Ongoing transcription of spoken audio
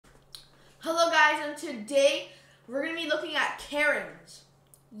Hello guys, and today we're gonna be looking at Karens.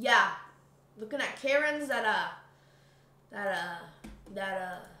 Yeah, looking at Karens that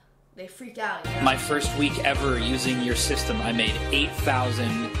they freak out. You know? My first week ever using your system, I made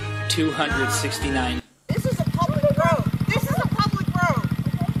 8,269. This is a public road. This is a public road.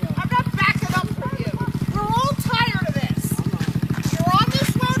 I'm not backing up for you. We're all tired of this. You're on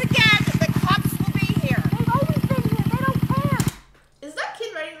this road again, and the cops will be here. They've always been here. They don't care. Is that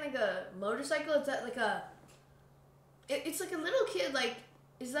kid riding like a motorcycle? Is that like a? It's like a little kid. Like,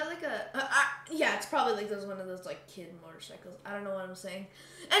 is that like a? Yeah, it's probably like one of those like kid motorcycles. I don't know what I'm saying.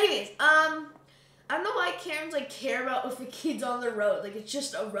 Anyways, I don't know why Karens like care about if the kid's on the road. Like, it's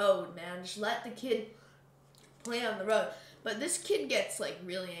just a road, man. Just let the kid play on the road. But this kid gets like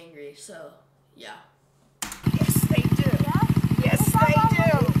really angry. So yeah. Yes, they do. Yeah? Yes, they do.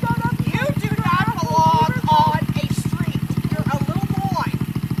 You do not belong on a street. You're a little boy.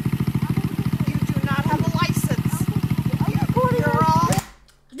 You do not have a license. You're all.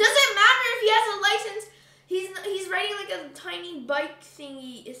 Doesn't matter if he has a license. He's riding like a tiny bike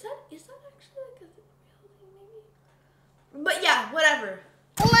thingy. Is that actually like a real thing maybe? But yeah, whatever.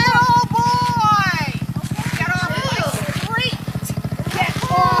 Little boy! Get off my street! Get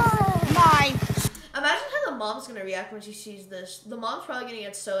off my... Imagine how the mom's gonna react when she sees this. The mom's probably gonna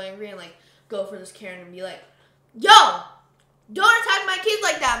get so angry and like go for this Karen and be like, "Yo, don't attack my kids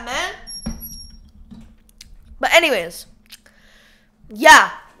like that, man." But anyways,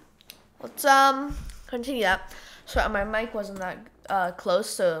 yeah, let's continue that. So my mic wasn't that close,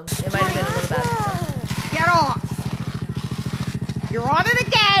 so it might have been a little bad. Get off! You're on it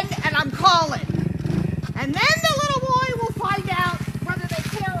again, and I'm calling. And then the little boy will find out whether they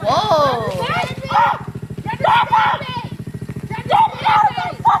care or not. Whoa! You understand me?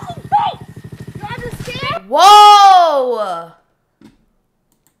 You understand? Whoa!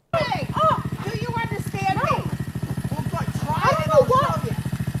 Hey, do you understand me? Well, good. Try it, I'll show you.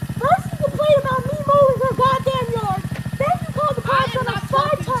 First you complain about me mowing her goddamn yard. Then you call the I cops am on a not side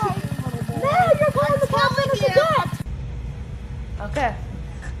talking to time. you, little boy. Now you're calling the cops on us telling you. again. Okay.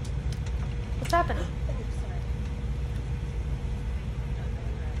 What's happening?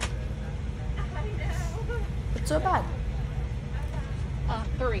 What's so bad?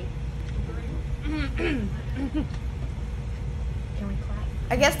 3.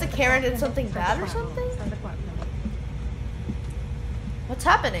 I guess the Karen did something bad or something? What's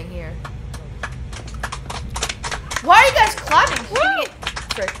happening here? Why are you guys clapping?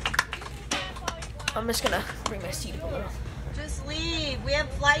 Frick. I'm just gonna bring my seat up a little. Just leave. We have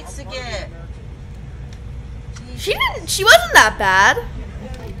flights to get. She wasn't that bad.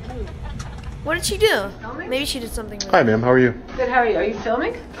 What did she do? Maybe she did something really Hi, ma'am. How are you? Good, how are you? Are you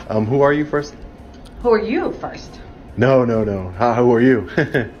filming? Who are you first? Who are you first? No. Who are you?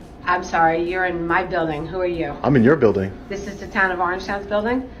 I'm sorry, you're in my building. Who are you? I'm in your building. This is the Town of Orangetown's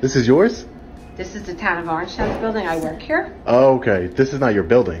building? This is yours? This is the Town of Orangetown's building. I work here. Oh, okay. This is not your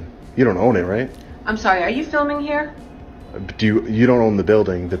building. You don't own it, right? I'm sorry, are you filming here? You don't own the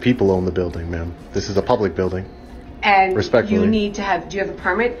building. The people own the building, ma'am. This is a public building. And Respectfully. you need to have, do you have a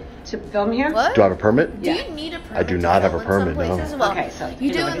permit to film here? What? Do I have a permit? Do you need a permit? I do not to have a film in some permit, no. places? Well, Okay, so you in do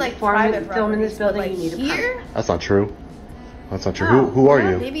order in to like film private in this properties, building, but, like, you need a here? permit. That's not true. That's not true. Oh. Who are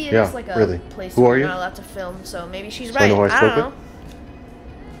you? Maybe it yeah, is like a really. place Who where are you're you? not allowed to film, so maybe she's So I right. know who I I spoke don't with? know.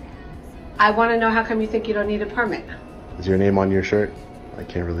 I want to know how come you think you don't need a permit? Is your name on your shirt? I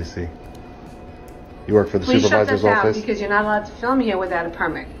can't really see. You work for the Please shut supervisor's this out office? because you're not allowed to film here without a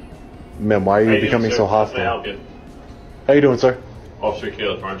permit. Ma'am, why are you becoming so How can I hostile? help you? How you doing, sir? Officer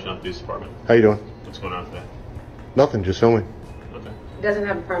Caleb, Orangetown Police Department. How you doing? What's going on today? Nothing, just filming. Okay. He doesn't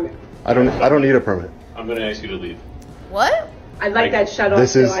have a permit. I don't need a permit. I'm going to ask you to leave. What? I'd like that shut off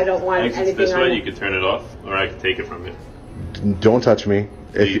This so is- I don't want Exits anything this on way, it. you can turn it off, or I can take it from you. Don't touch me.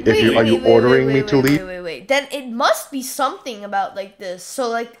 Wait, Are you ordering me to leave? Wait. Then it must be something about like this. So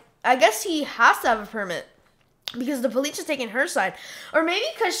like, I guess he has to have a permit because the police is taking her side, or maybe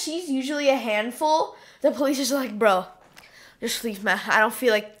because she's usually a handful. The police is like, bro, just leave, man. I don't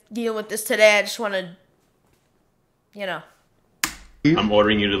feel like dealing with this today. I just want to, you know. I'm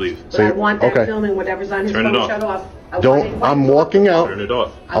ordering you to leave. But I want that okay. filming, whatever's on his Turn it phone off. shut off. I want Don't. it- I'm walking out. Turn it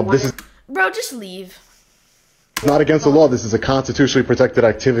off. This is Bro, just leave. not against the law. This is a constitutionally protected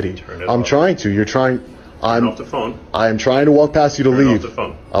activity. Turn it I'm off. trying to. You're trying. Turn off the phone. I am trying to walk past you to Turn leave. off the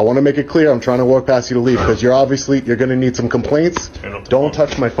phone. I want to make it clear. I'm trying to walk past you to leave because you're going to need some complaints. Turn off the Don't phone.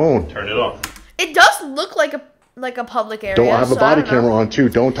 touch my phone. Turn it off. It does look like a public area. Don't I have a so body don't know. camera on too.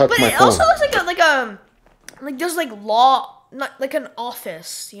 Don't touch But my it phone. also looks like there's like law, not like an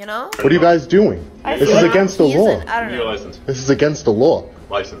office, you know? What are you guys doing? I This feel is like against the he law. isn't- I don't Give me your know. license. This is against the law.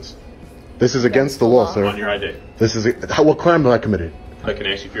 License. This is against the law, sir. On your ID. This is what crime have I committed? I can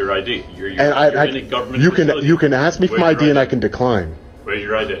ask you for your ID. You're in a government you facility. can ask me for my ID and I can decline. Where's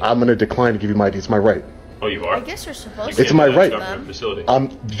your ID? I'm gonna decline to give you my ID. It's my right. Oh, you are? I guess you're supposed to. It's my right. Government facility.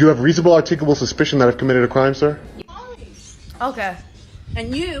 Do you have reasonable articulable suspicion that I've committed a crime, sir? Okay.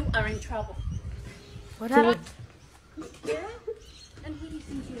 And you are in trouble. What happened? Yeah? And who do you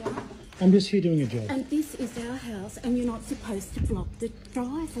think you are? I'm just here doing a job. And this is our house, and you're not supposed to block the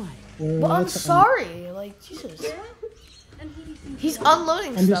driveway. Well, I'm sorry. Like, Jesus. Yeah? And who do you think He's you are?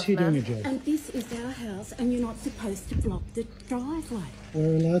 unloading I'm stuff, just here man. doing a job. And this is our house, and you're not supposed to block the driveway.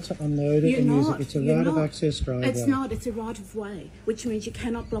 We're allowed to unload it You're and use not. it. It's a You're right of not. access driveway. It's not. It's a right of way, which means you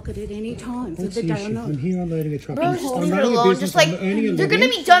cannot block it at any time for What's the the day or issue? night. I'm here unloading a truck. Bro, I'm just running leave it a alone. business, Just like, I'm earning a they're gonna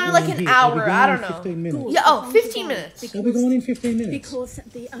living, be done in and like I'm an here. hour. I'll be I gone don't in know. 15 minutes. Yeah, oh, 15 minutes. I'll be gone in 15 minutes. Because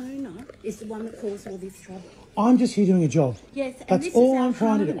the owner is the one that caused all this trouble. I'm just here doing a job. Yes, and That's this all is our I'm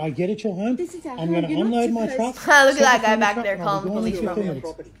trying to do. home. I get at your home. This is our I'm home. going to You're not unload my truck. supposed- Look at that set guy it in the back truck, there and I'll calling be the gone in police 15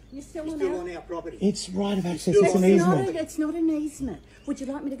 from minutes. You're still on our property. It's right of access. It's It's an not easement. it's not an easement. Would you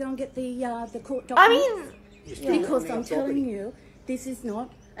like me to go and get the court I documents? mean, Because I'm telling you, this is not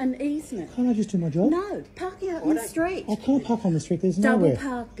an easement. Can't I just do my job? No, park out in the street. I can't park on the street. There's Double nowhere.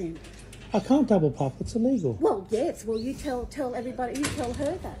 park then. I can't double park. It's illegal. Well, yes. Well, you tell everybody. You tell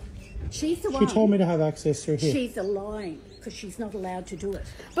her that. She's the one. She told me to have access through here. She's lying because she's not allowed to do it.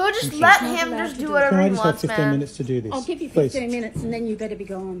 bro, just let not him allowed just to do do it. whatever Can I he just have wants, 15 man. minutes to do this? I'll give you Please. 15 minutes and then you better be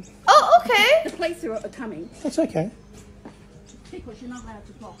gone. Oh, okay. The police are coming That's okay. because you're not allowed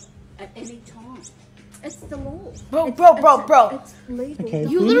to block at any time. It's the law. Bro, It's- bro, it's- bro. It's legal. Okay.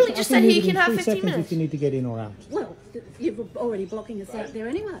 You we- literally I just can said move he it can in have 3 15 seconds minutes. if you need to get in or out. Well, you're already blocking us out there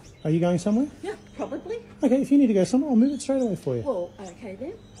anyway. Are you going somewhere? Yeah, probably. Okay, if you need to go somewhere, I'll move it straight away for you. Well, okay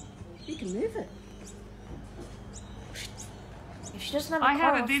then. You can move it. If she doesn't have a I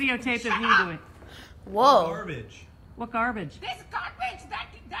car, have a videotape of you doing. Whoa. Garbage. What garbage? This garbage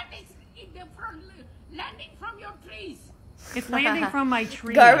that is in the front, landing from your trees. It's landing from my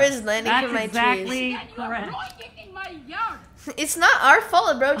tree. Garbage landing That's from my exactly trees. And you are correct. throwing it in my yard. It's not our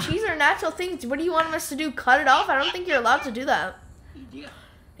fault, bro. Trees are natural things. What do you want us to do? Cut it off? I don't think you're allowed to do that.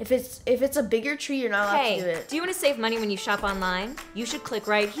 If it's a bigger tree, you're not allowed to do Hey, it. do you want to save money when you shop online? You should click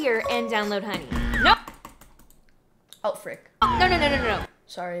right here and download Honey. No! Oh, frick. No.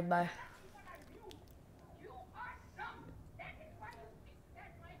 Sorry, bye.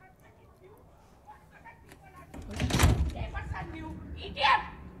 You idiot!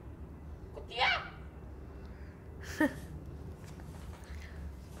 Kutia!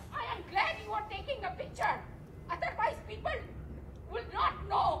 I am glad you are taking a picture. Otherwise, people will not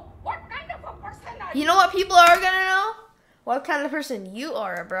know what kind of a person are You know what people are gonna know? What kind of person you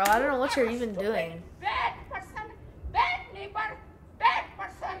are, bro. I don't know what you're even doing. Bad person, bad neighbor, bad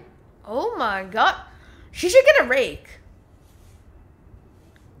person. Oh my god. She should get a rake.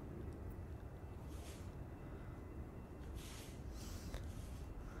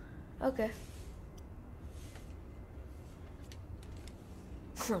 Okay.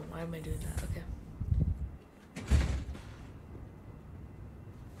 Why am I doing that? Okay.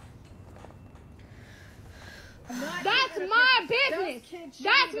 That's my business.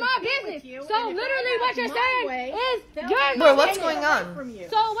 That's my business. So literally what you're saying is you're Bro, what's going on?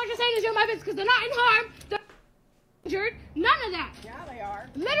 So what you're saying is you're my business because they're not in harm. They're injured. None of that. Yeah, they are.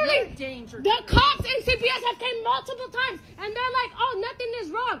 Literally, Danger. the cops and CPS have came multiple times and they're like, oh, nothing is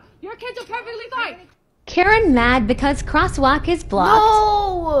wrong. Your kids are perfectly fine. Karen mad because crosswalk is blocked.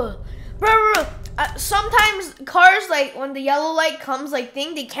 No! Bro. Sometimes cars, like, when the yellow light comes, like,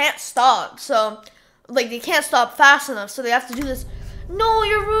 they can't stop. So, like, they can't stop fast enough. So they have to do this. No,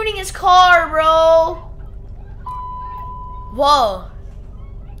 you're ruining his car, bro. Whoa.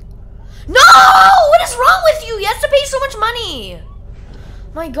 No! What is wrong with you? You have to pay so much money.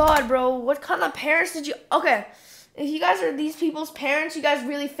 My God, bro. What kind of parents did you... Okay. If you guys are these people's parents, you guys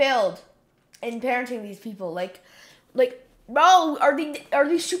really failed in parenting these people. Like, bro, are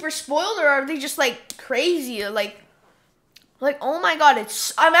they super spoiled or are they just like crazy? Or like oh my God,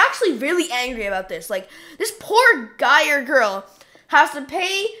 I'm actually really angry about this. Like, this poor guy or girl has to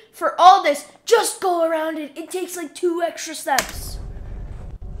pay for all this. Just go around it. It takes like 2 extra steps.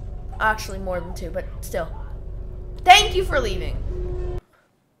 Actually, more than 2, but still. Thank you for leaving.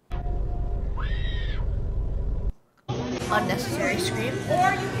 Unnecessary scream.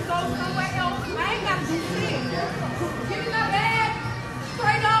 Or you can go somewhere else. I ain't gotta do shit. Give me my bag.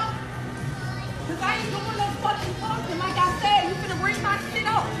 Straight up. Cause I ain't doing no fucking talking. Like I said, you finna bring my shit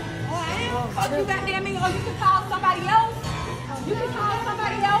up. Oh, I am? Fuck you goddamn me. Or you can call somebody else. You can call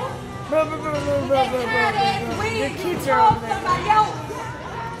somebody else. Bro. The kids are over there. Somebody else.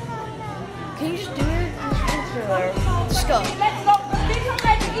 Can you just do it? Just go. Let's go. Get her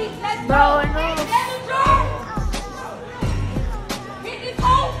ready to eat. Let's Bro, go. I know. Let's go. Get this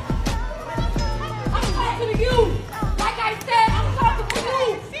home. I'm talking to you. Like I said, I'm talking to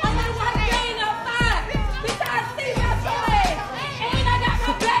you. I'm not walking outside. Besides, see my toilet. And I got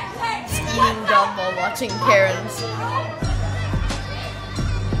my backpack. Eating gum while watching Karens.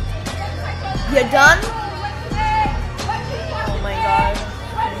 You done? Oh my god.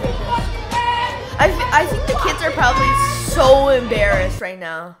 I think the kids are probably so embarrassed right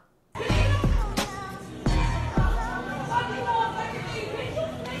now.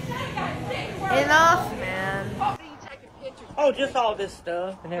 Enough, man. Oh, just all this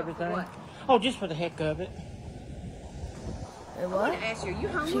stuff and everything. What? Oh, just for the heck of it. Hey, what? Ask you, are you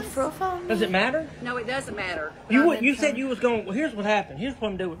homeless? She profiled me? Does it matter? No, it doesn't matter. You said you was going. Well, here's what happened. Here's what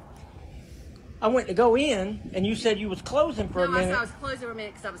I'm doing. I went to go in, and you said you was closing for a minute. I said I was closing for a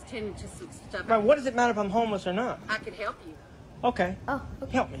minute because I was tending to some stuff. Right, what does it matter if I'm homeless or not? I could help you. Okay. Oh,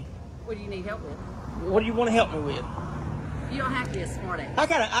 okay. Help me. What do you need help with? What do you want to help me with? You don't have to be a smart ass. I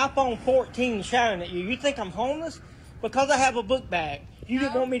got an iPhone 14 shouting at you. You think I'm homeless? Because I have a book bag. You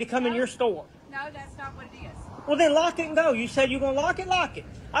didn't want me to come in your store. No, that's not what it is. Well, then lock it and go. You said you're going to lock it, lock it.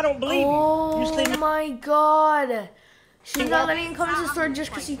 I don't believe you. Oh my god. She's not letting him come to the store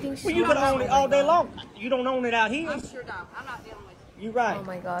just because he thinks well, you could own it all day long. You don't own it out here. I sure don't. I'm not dealing with you. You're right. Oh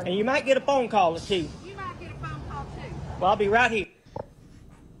my god. And you might get a phone call or two. You might get a phone call too. Well, I'll be right here.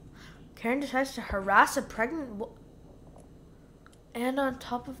 Karen decides to harass a pregnant and on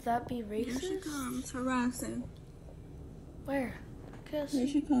top of that be racist? Here she comes harassing. Where? Kiss. Here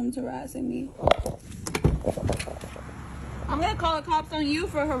she comes harassing me. I'm gonna call the cops on you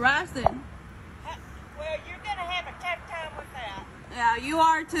for harassing. Well, you're gonna have a tough time with that. Yeah, you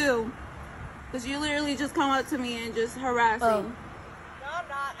are too. Because you literally just come up to me and just harassing. No, I'm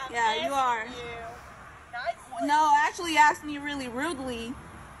not. Yeah, you are. Nicely. No, actually, you asked me really rudely.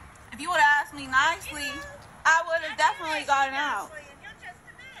 If you would have asked me nicely, I would have definitely gotten out.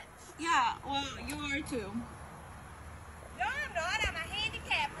 Yeah, well, you are too. No, I'm not. I'm a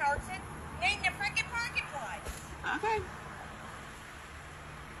handicapped person needing a freaking parking place. Okay.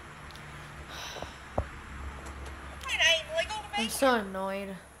 It ain't legal to me. I'm so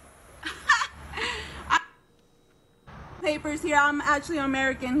annoyed. Papers here. I'm actually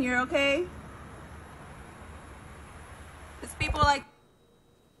American here, okay? It's people like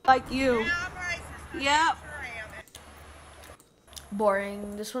you. Yep.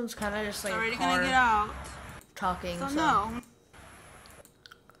 Boring. This one's kind of just like Already a car gonna get out. talking. So no.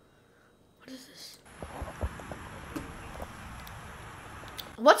 What is this?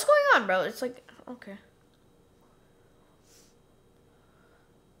 What's going on, bro? It's like okay.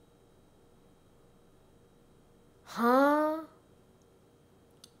 Huh?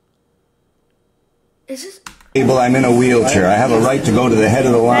 Is this? I'm in a wheelchair. I have a right to go to the head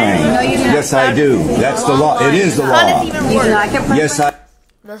of the line. No, you do not. Yes, I do. That's the law. It is the law. Yes,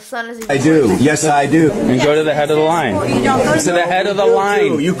 The sun is even I do. Yes, I do. And go to the head of the line. To the head of the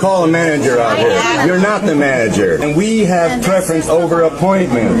line. You call a manager out here. You're not the manager. And we have preference over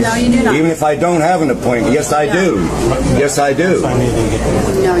appointments. No, you do not. Even if I don't have an appointment. Yes, I do. Yes, I do.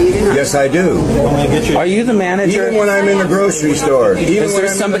 No, you do not. Yes, I do. Are you the manager? Even when I'm in the grocery store. Is there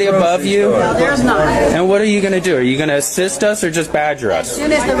somebody above you? No, there's not. And what are you going to do? Are you going to assist us or just badger us?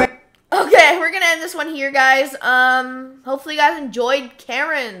 Okay, we're gonna end this one here, guys. Hopefully you guys enjoyed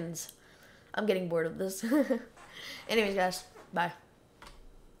Karen's. I'm getting bored of this. Anyways, guys, bye.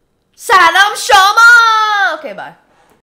 Salam Shama! Okay, bye.